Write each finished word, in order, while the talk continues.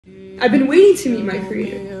I've been waiting to meet my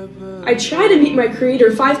Creator. I try to meet my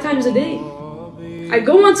Creator 5 times a day. I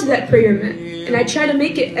go onto that prayer mat and I try to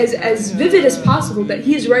make it as vivid as possible that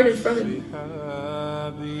He is right in front of me.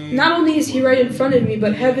 Not only is He right in front of me,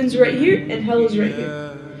 but heaven's right here and hell is right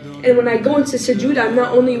here. And when I go into sujood, I'm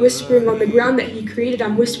not only whispering on the ground that He created,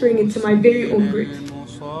 I'm whispering into my very own grave.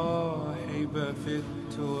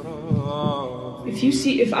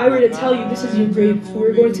 If I were to tell you this is your grave,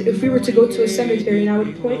 if we were to go to a cemetery and I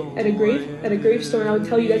would point at a gravestone, I would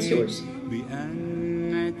tell you that's yours.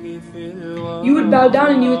 You would bow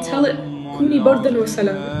down and you would tell it, Kuni bardan wa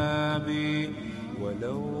salama.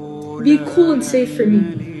 Be cool and safe for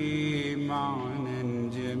me.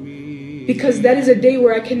 Because that is a day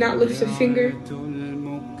where I cannot lift a finger,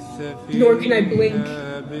 nor can I blink.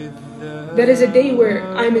 That is a day where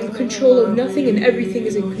I'm in control of nothing and everything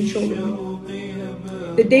is in control of me.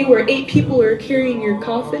 The day where 8 people are carrying your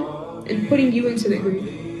coffin and putting you into the grave.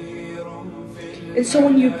 And so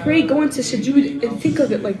when you pray, go into sujood and think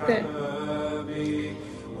of it like that.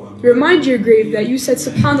 Remind your grave that you said,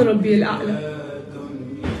 Subhana Rabbi al-A'la.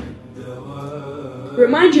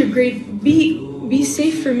 Remind your grave, be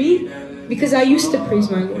safe for me, because I used to praise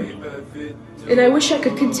my Lord. And I wish I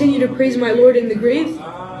could continue to praise my Lord in the grave,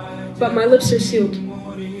 but my lips are sealed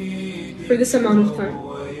for this amount of time.